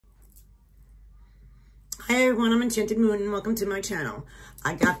Hey everyone, I'm Enchanted Moon and welcome to my channel.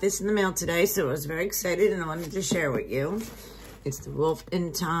 I got this in the mail today, so I was very excited and I wanted to share with you. It's the Wolf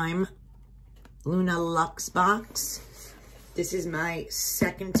Thyme Luna Luxe box. This is my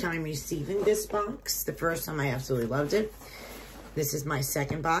second time receiving this box. The first time I absolutely loved it. This is my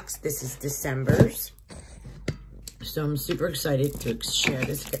second box. This is December's. So I'm super excited to share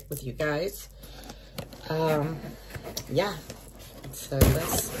this with you guys. Yeah. So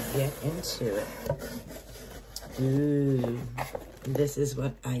let's get into it. Ooh, this is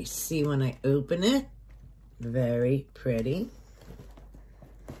what I see when I open it. Very pretty.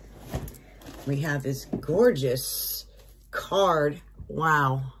 We have this gorgeous card.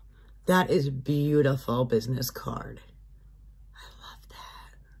 Wow, that is beautiful business card. I love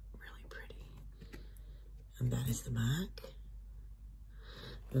that. Really pretty. And that is the back.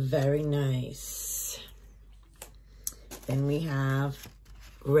 Very nice. Then we have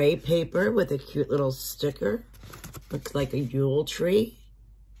gray paper with a cute little sticker. Looks like a Yule tree.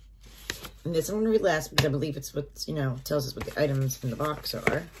 And this one really lasts because I believe it's what, tells us what the items in the box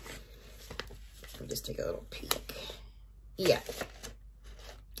are. We'll just take a little peek. Yeah.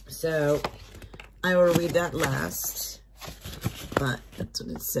 So, I will read that last. But that's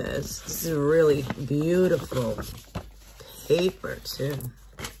what it says. This is a really beautiful paper, too.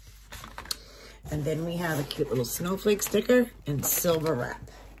 And then we have a cute little snowflake sticker and silver wrap.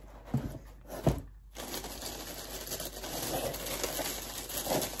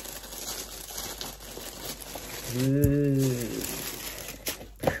 Ooh,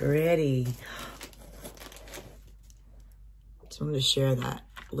 pretty. Just wanted to share that.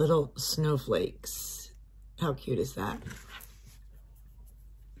 Little snowflakes. How cute is that?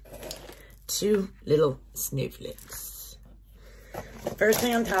 2 little snowflakes. The first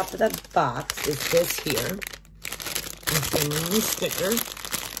thing on top of the box is this here. It's a mini sticker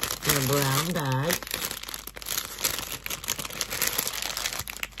in a brown bag.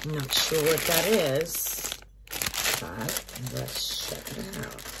 I'm not sure what that is. Let's check it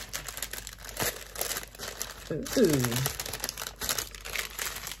out. Ooh.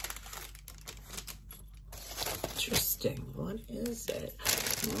 Interesting. What is it?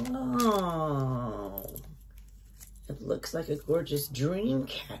 Oh. It looks like a gorgeous dream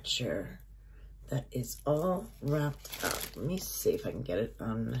catcher that is all wrapped up. Let me see if I can get it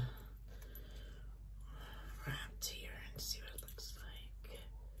unwrapped here and see what it looks like.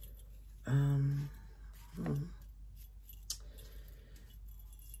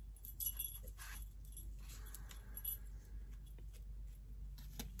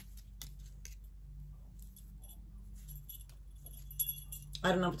 I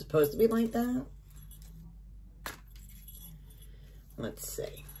don't know if it's supposed to be like that. Let's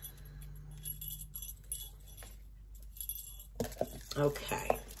see. Okay.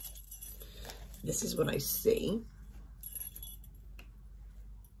 This is what I see.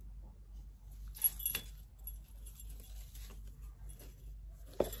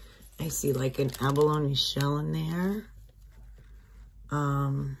 I see like an abalone shell in there.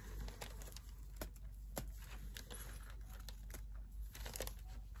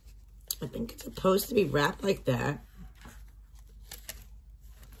 I think it's supposed to be wrapped like that.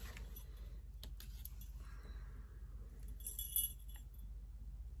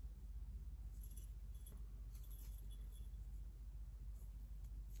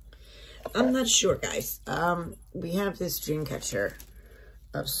 I'm not sure, guys. We have this dream catcher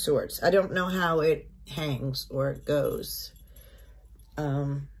of sorts. I don't know how it hangs or it goes.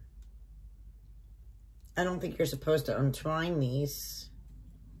 I don't think you're supposed to untwine these.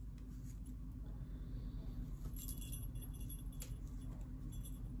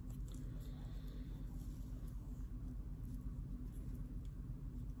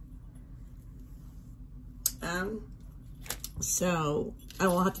 So I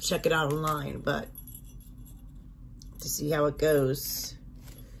will have to check it out online, but to see how it goes,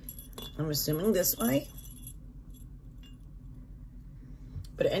 I'm assuming this way.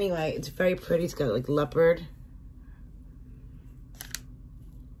 But anyway, it's very pretty. It's got like leopard.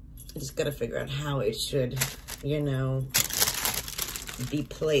 I just got to figure out how it should, be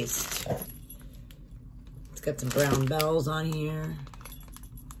placed. It's got some brown bells on here.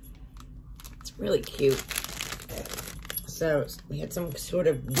 It's really cute. So we had some sort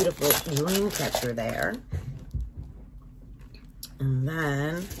of beautiful dream catcher there. And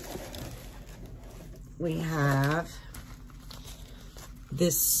then we have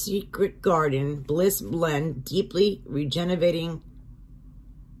this Secret Garden Bliss Blend Deeply Regenerating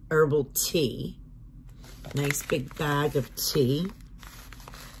Herbal Tea. Nice big bag of tea.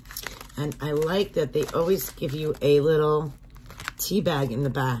 And I like that they always give you a little tea bag in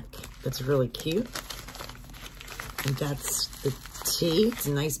the back. That's really cute. And that's the tea. It's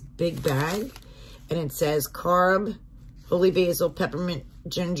a nice big bag. And it says carb, holy basil, peppermint,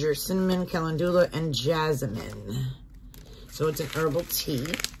 ginger, cinnamon, calendula, and jasmine. So it's an herbal tea.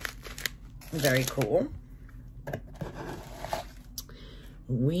 Very cool.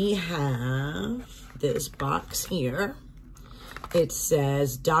 We have this box here. It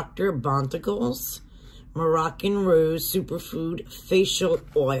says Dr. Bontegals Moroccan Rose Superfood Facial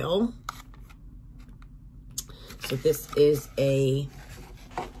Oil. So this is a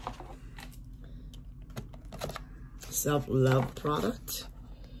self-love product.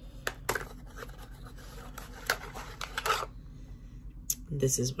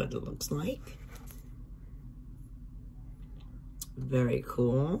 This is what it looks like. Very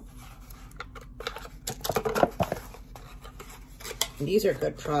cool. These are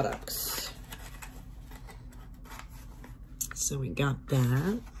good products. So we got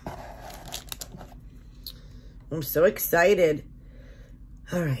that. I'm so excited.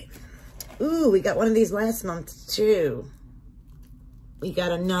 All right. Ooh, we got one of these last month too. We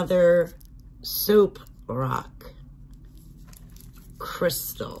got another soap rock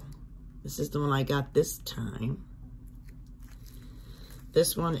crystal. This is the one I got this time.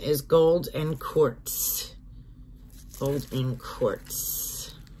 This one is gold and quartz. Gold and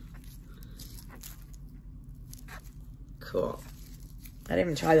quartz. Cool. I didn't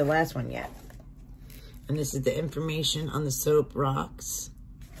even try the last one yet. And this is the information on the soap rocks.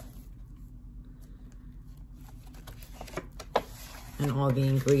 And all the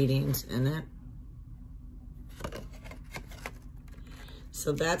ingredients in it.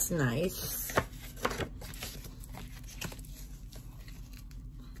 So that's nice.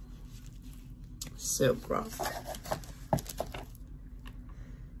 Soap rock.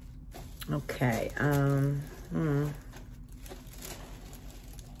 Okay,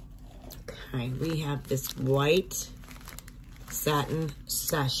 Okay, we have this white satin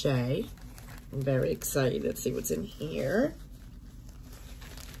sachet. I'm very excited to see what's in here.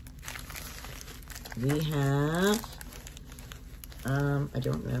 We have, I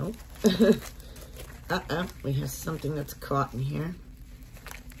don't know. We have something that's caught in here.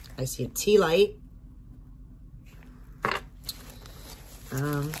 I see a tea light.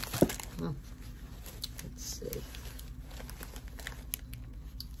 Let's see.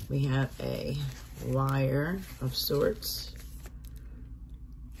 We have a wire of sorts.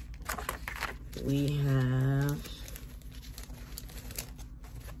 We have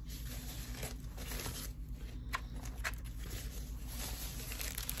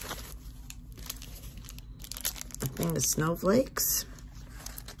a thing of snowflakes.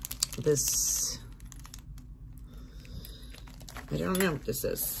 This, I don't know what this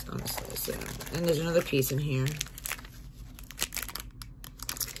is, honestly. So, and there's another piece in here.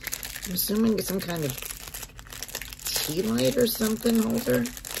 I'm assuming it's some kind of tea light or something holder.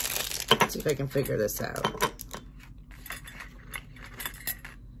 Let's see if I can figure this out.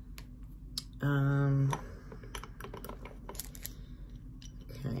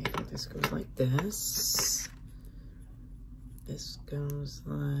 Okay, I think this goes like this. This goes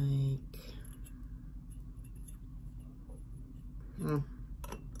like... no.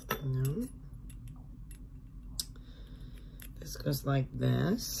 This goes like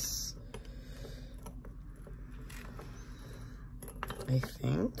this. I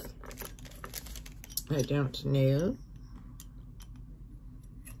think. I don't know.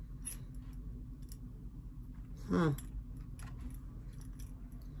 I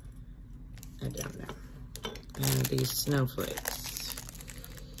don't know. And these snowflakes.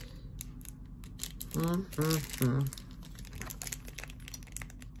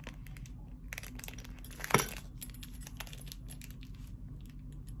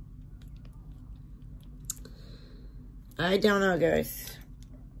 I don't know, guys.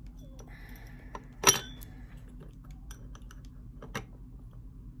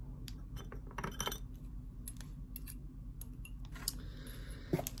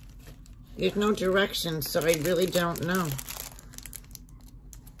 There's no directions, so I really don't know.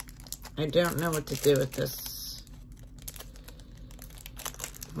 I don't know what to do with this.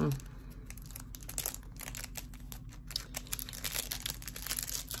 I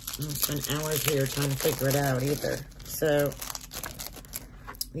spent hours here trying to figure it out either. So,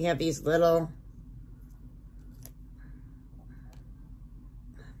 we have these little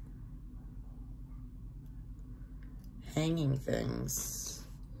hanging things.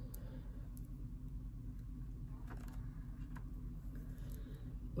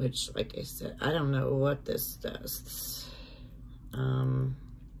 Which, like I said, I don't know what this does.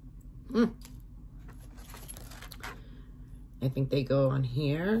 I think they go on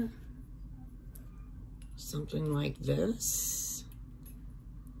here. something like this.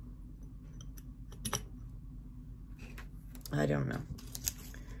 I don't know.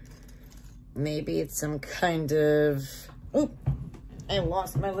 Maybe it's some kind of, oh, I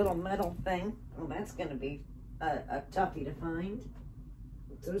lost my little metal thing. Well, that's gonna be a toughie to find.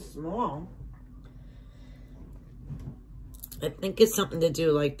 It's so small. I think it's something to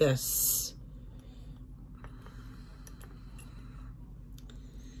do like this.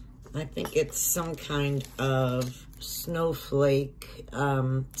 I think it's some kind of snowflake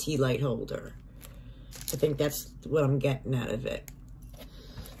tea light holder. I think that's what I'm getting out of it.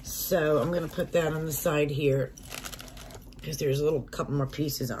 So I'm gonna put that on the side here because there's a little couple more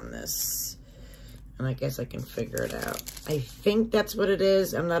pieces on this. And I guess I can figure it out. I think that's what it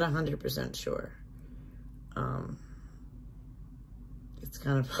is. I'm not 100% sure. It's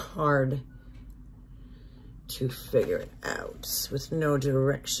kind of hard to figure it out with no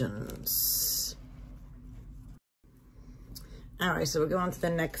directions. All right, so we're going to the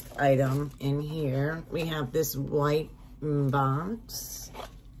next item in here. We have this white box.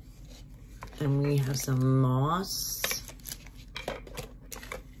 And we have some moss.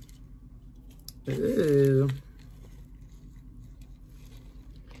 Ooh.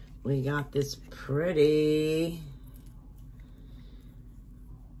 We got this pretty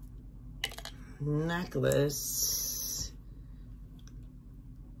necklace.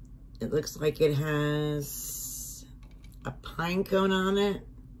 It looks like it has a pine cone on it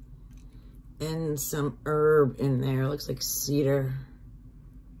and some herb in there. It looks like cedar.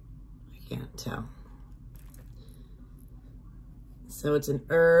 I can't tell. So it's an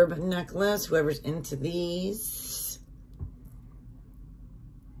herb necklace, whoever's into these.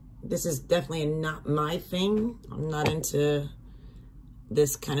 This is definitely not my thing. I'm not into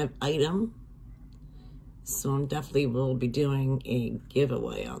this kind of item. So I definitely will be doing a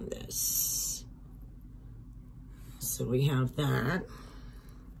giveaway on this. So we have that.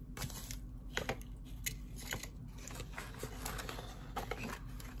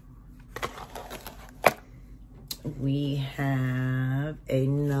 We have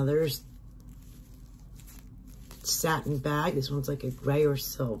another satin bag. This one's like a gray or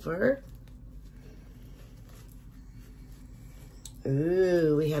silver.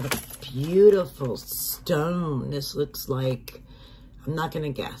 Ooh, we have a beautiful stone. This looks like, I'm not gonna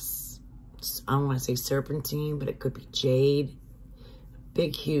guess. I don't wanna say serpentine, but it could be jade.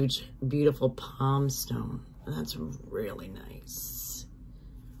 Big, huge, beautiful palm stone. That's really nice.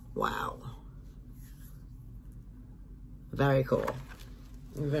 Wow. Very cool.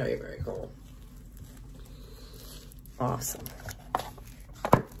 Very, very cool. Awesome.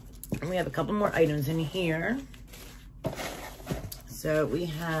 And we have a couple more items in here. So we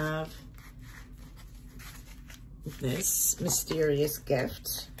have this mysterious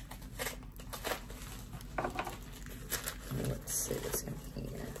gift. Let's see what's in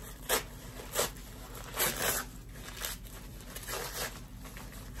here.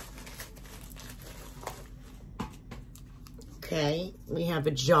 Okay, we have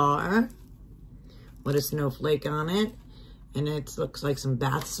a jar with a snowflake on it, and it looks like some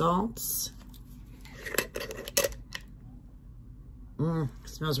bath salts.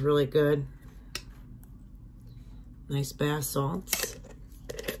 Smells really good. Nice bath salts.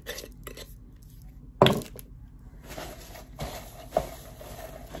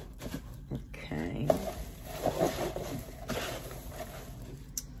 Okay.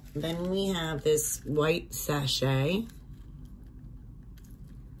 Then we have this white sachet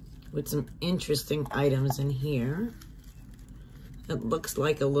with some interesting items in here. It looks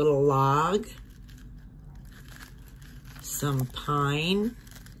like a little log, some pine,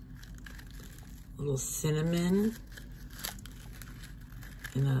 a little cinnamon,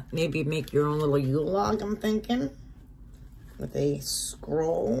 and maybe make your own little Yule log, I'm thinking, with a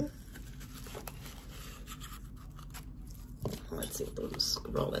scroll. Let's see, the little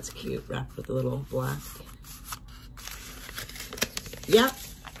scroll, that's cute, wrapped with a little black. Yep.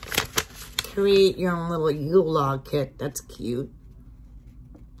 Create your own little Yule log kit. That's cute.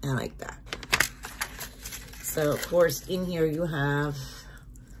 I like that. So, of course, in here you have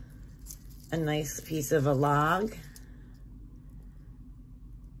a nice piece of a log.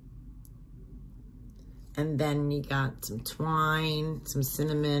 And then you got some twine, some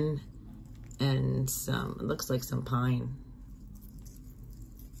cinnamon, and some, it looks like some pine.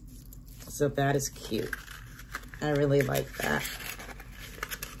 So that is cute. I really like that.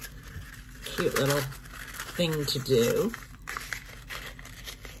 Cute little thing to do.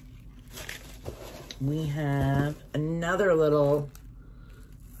 We have another little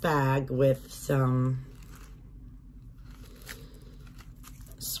bag with some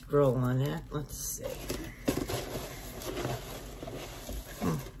scroll on it. Let's see.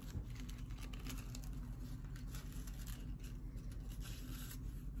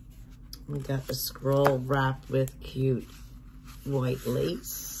 got a scroll wrapped with cute white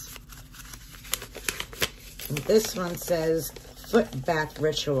lace. And this one says foot bath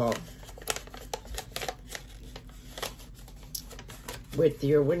ritual. With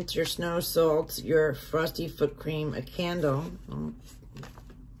your winter snow salts, your frosty foot cream, a candle,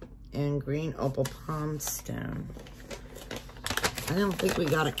 and green opal palm stone. I don't think we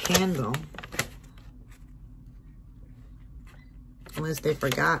got a candle. Unless they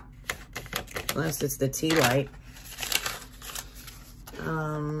forgot. Unless it's the tea light.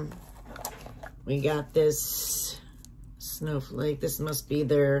 We got this snowflake. This must be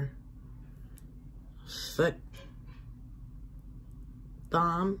their foot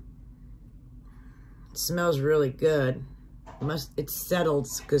balm. It smells really good. It's settled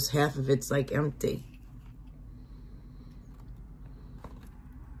because half of it's like empty.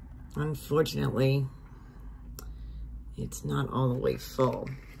 Unfortunately, it's not all the way full.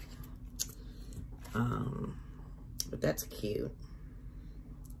 But that's cute.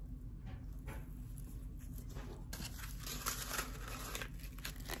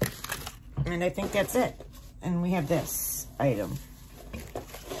 And I think that's it. And we have this item.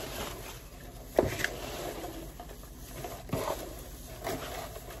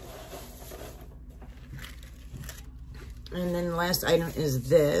 And then the last item is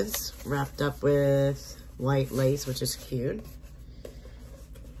this, wrapped up with white lace, which is cute.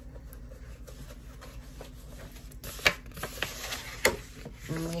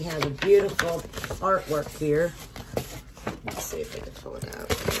 And we have a beautiful artwork here. Let's see if I can pull it out.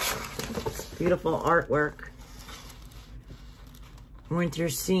 Beautiful artwork. Winter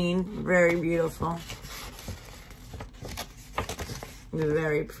scene, very beautiful.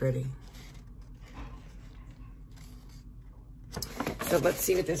 Very pretty. So let's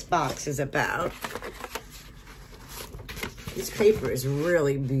see what this box is about. This paper is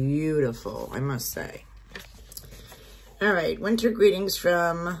really beautiful, I must say. All right, winter greetings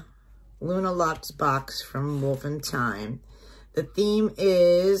from Luna Luxe box from Wolf Thyme. The theme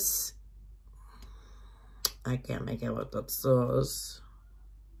is, I can't make out what that says.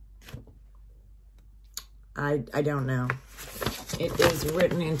 I don't know. It is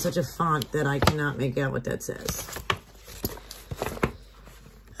written in such a font that I cannot make out what that says.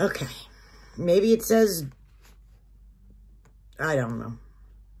 Okay, maybe it says, I don't know.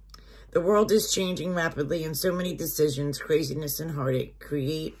 The world is changing rapidly, and so many decisions, craziness, and heartache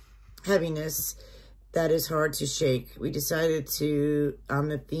create heaviness that is hard to shake. We decided to, on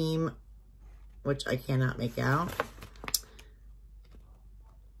the theme, which I cannot make out,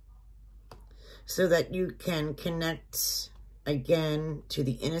 so that you can connect again to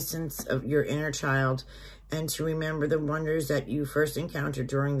the innocence of your inner child and to remember the wonders that you first encountered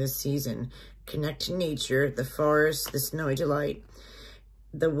during this season. Connect to nature, the forest, the snowy delight,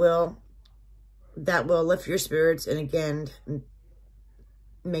 that will lift your spirits and again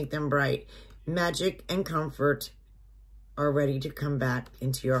make them bright. Magic and comfort are ready to come back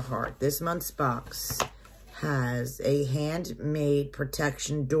into your heart. This month's box has a handmade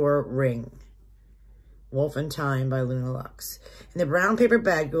protection door ring. Wolf Thyme by Luna Luxe. In the brown paper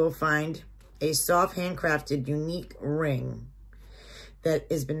bag, you will find a soft handcrafted unique ring that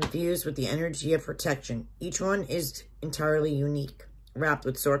has been fused with the energy of protection. Each one is entirely unique, wrapped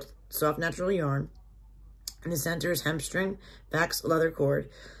with soft natural yarn. In the center is hemp string, Vax leather cord,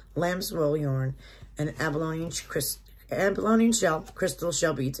 lamb's wool yarn, and abalone shell, crystal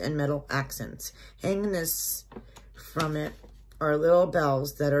shell beads, and metal accents. Hanging this from it are little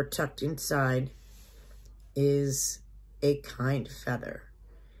bells that are tucked inside is a kind feather.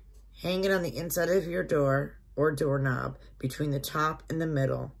 Hanging on the inside of your door or doorknob between the top and the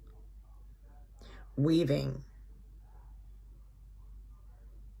middle, weaving.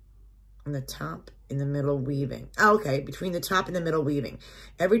 On the top, in the middle, weaving. Oh, okay, between the top and the middle, weaving.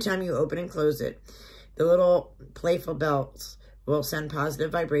 Every time you open and close it, the little playful bells will send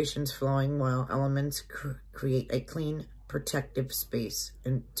positive vibrations flowing while elements create a clean, protective space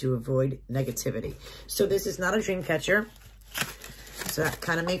and to avoid negativity. So this is not a dream catcher. So that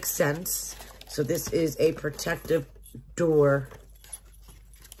kind of makes sense. So this is a protective door.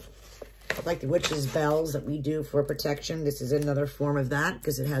 Like the witch's bells that we do for protection. This is another form of that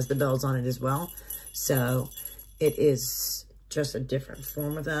because it has the bells on it as well. So it is just a different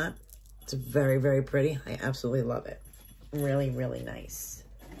form of that. It's very, very pretty. I absolutely love it. Really, really nice.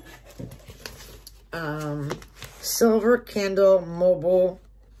 Silver candle mobile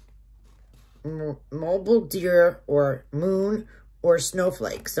deer or moon or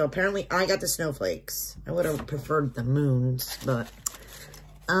snowflake. So apparently I got the snowflakes. I would have preferred the moons, but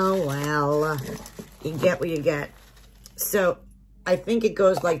oh well. You get what you get. So I think it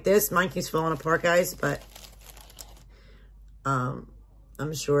goes like this. Mine keeps falling apart, guys, but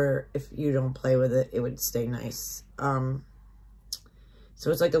I'm sure if you don't play with it, it would stay nice. So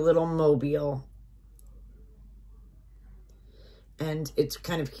it's like a little mobile. And it's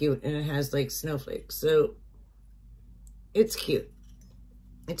kind of cute, and it has like snowflakes. So it's cute.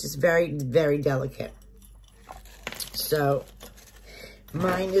 It's just very, very delicate. So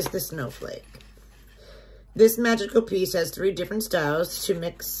mine is the snowflake. This magical piece has 3 different styles to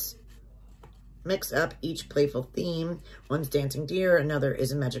mix up each playful theme. One's dancing deer, another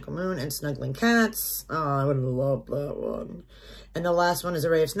is a magical moon and snuggling cats. Oh, I would love that one. And the last one is a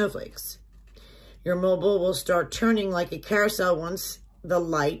ray of snowflakes. Your mobile will start turning like a carousel once you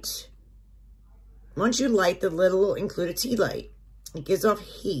light the lid will include a tea light. It gives off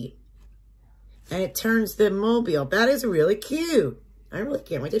heat and it turns the mobile. That is really cute. I really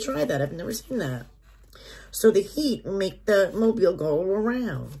can't wait to try that. I've never seen that. So the heat will make the mobile go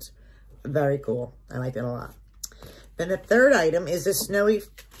around. Very cool. I like that a lot. Then the third item is the Snowy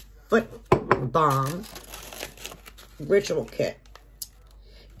Foot Bomb Ritual Kit.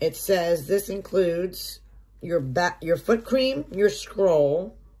 It says this includes your foot cream, your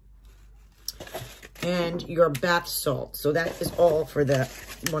scroll, and your bath salt. So that is all for the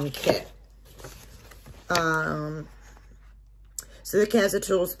one kit. So the kit has the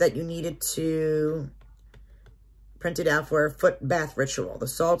tools that you needed to print it out for a foot bath ritual. The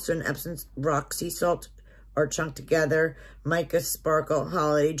salts and Epsom rock sea salt are chunked together. Mica Sparkle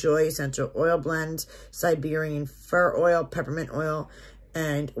Holiday Joy Essential Oil Blend, Siberian Fir Oil, Peppermint Oil,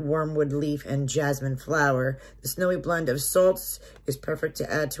 and wormwood leaf and jasmine flower. The snowy blend of salts is perfect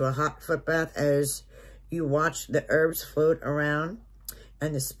to add to a hot foot bath as you watch the herbs float around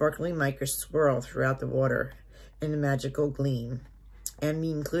and the sparkling mica swirl throughout the water in a magical gleam. And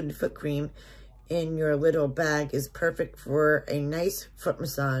the included foot cream in your little bag is perfect for a nice foot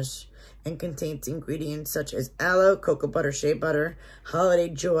massage and contains ingredients such as aloe, cocoa butter, shea butter, holiday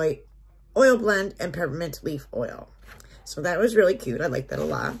joy oil blend, and peppermint leaf oil. So that was really cute. I like that a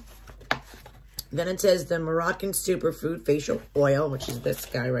lot. Then it says the Moroccan Superfood Facial Oil, which is this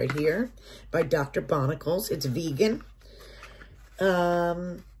guy right here, by Dr. Bonicles. It's vegan.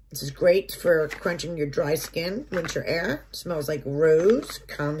 This is great for crunching your dry skin. Winter air. Smells like rose.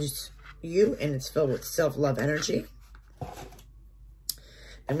 Calms you, and it's filled with self-love energy.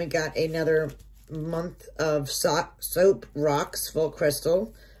 And we got another month of soap rocks, full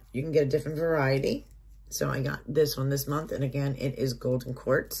crystal. You can get a different variety. So I got this one this month, and again, it is golden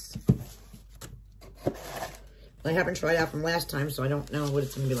quartz. I haven't tried out from last time, so I don't know what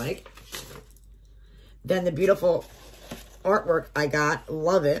it's going to be like. Then the beautiful artwork I got,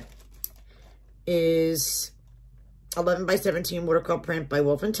 love it, is 11 by 17 watercolor print by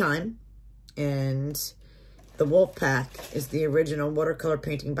Wolf Thyme. And the Wolf Pack is the original watercolor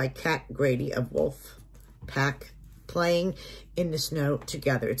painting by Kat Grady of Wolf Pack, playing in the snow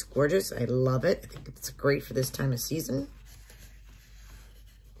together. It's gorgeous. I love it. I think it's great for this time of season.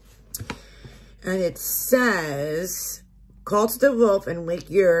 And it says, call to the wolf and wake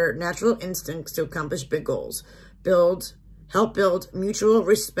your natural instincts to accomplish big goals. Help build mutual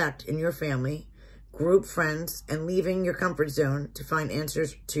respect in your family, group friends, and leaving your comfort zone to find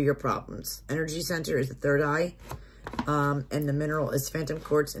answers to your problems. Energy center is the third eye, and the mineral is phantom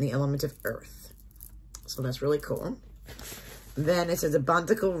quartz and the element of earth. So that's really cool. Then it says a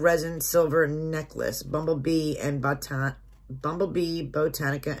Bontical Resin Silver Necklace, Bumblebee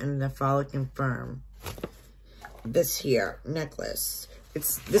Botanica, and the Frolic and Firm. This here, necklace.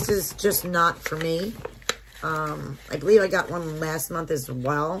 This is just not for me. I believe I got one last month as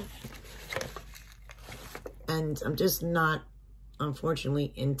well. And I'm just not,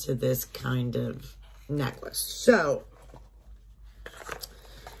 unfortunately, into this kind of necklace. So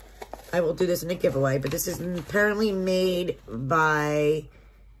I will do this in a giveaway, but this is apparently made by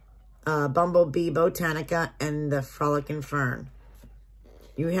Bumblebee Botanica and the Frolic and Fern.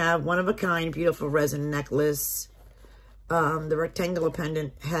 You have one-of-a-kind, beautiful resin necklace. The rectangular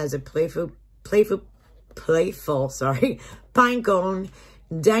pendant has a playful pine cone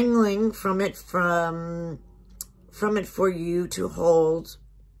dangling from it for you to hold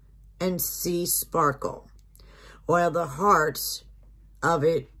and see sparkle, while the hearts of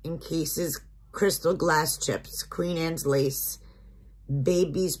it encases crystal glass chips, Queen Anne's lace,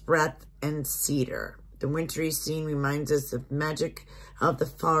 baby's breath, and cedar. The wintry scene reminds us of magic of the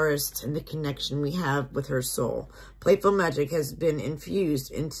forest and the connection we have with her soul. Playful magic has been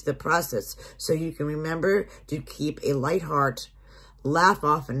infused into the process so you can remember to keep a light heart, laugh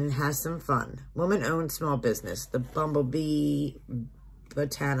often, and have some fun. Woman-owned small business, the Bumblebee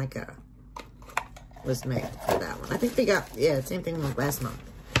Botanica. was made for that one. I think they got, yeah, same thing with last month.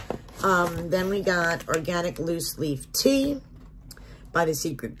 Then we got organic loose leaf tea by The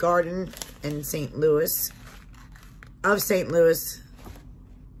Secret Garden in St. Louis,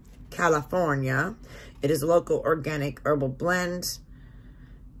 California. It is a local organic herbal blend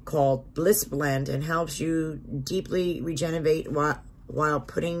called Bliss Blend and helps you deeply regenerate while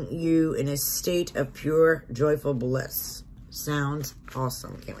putting you in a state of pure, joyful bliss. Sounds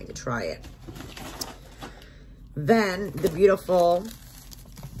awesome. Can't wait to try it. Then the beautiful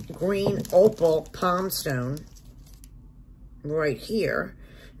green opal palm stone right here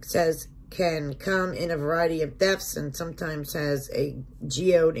says can come in a variety of depths and sometimes has a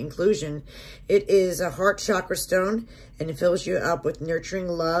geode inclusion. It is a heart chakra stone and it fills you up with nurturing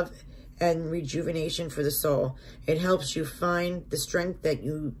love and rejuvenation for the soul. It helps you find the strength that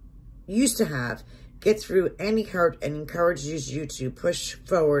you used to have, get through any hurt, and encourages you to push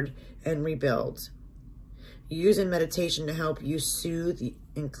forward and rebuild. Use in meditation to help you soothe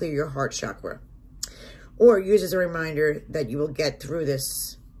and clear your heart chakra. Or use as a reminder that you will get through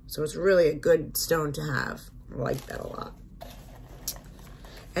this. So it's really a good stone to have. I like that a lot.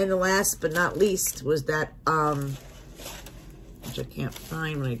 And the last but not least was that, which I can't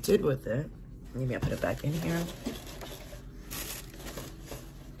find what I did with it. Maybe I'll put it back in here.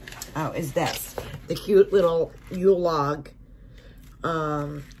 Oh, is this. The cute little Yule log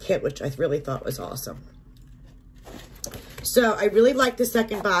kit, which I really thought was awesome. So I really liked the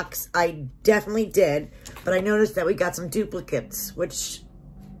second box. I definitely did. But I noticed that we got some duplicates, which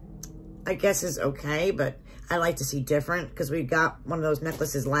I guess is okay, but I like to see different because we got one of those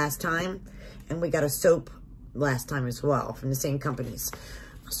necklaces last time and we got a soap last time as well from the same companies.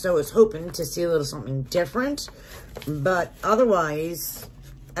 So I was hoping to see a little something different, but otherwise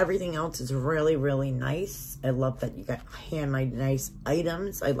everything else is really, really nice. I love that you got handmade nice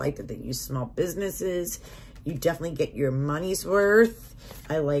items. I like that they use small businesses. You definitely get your money's worth.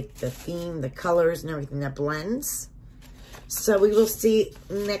 I like the theme, the colors, and everything that blends. So we will see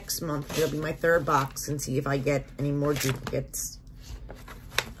next month. It'll be my third box and see if I get any more duplicates.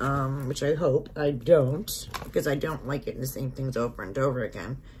 Which I hope I don't, because I don't like getting the same things over and over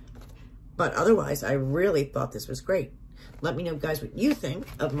again. But otherwise, I really thought this was great. Let me know, guys, what you think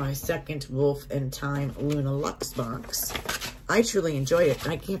of my second Wolf Thyme Luna Luxe box. I truly enjoyed it,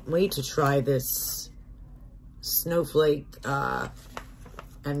 and I can't wait to try this snowflake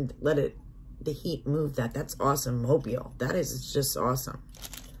and let the heat move that. That's awesome. Mobile. That is just awesome.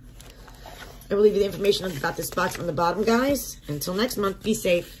 I will leave you the information about this box on the bottom, guys. Until next month, be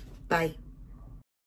safe. Bye.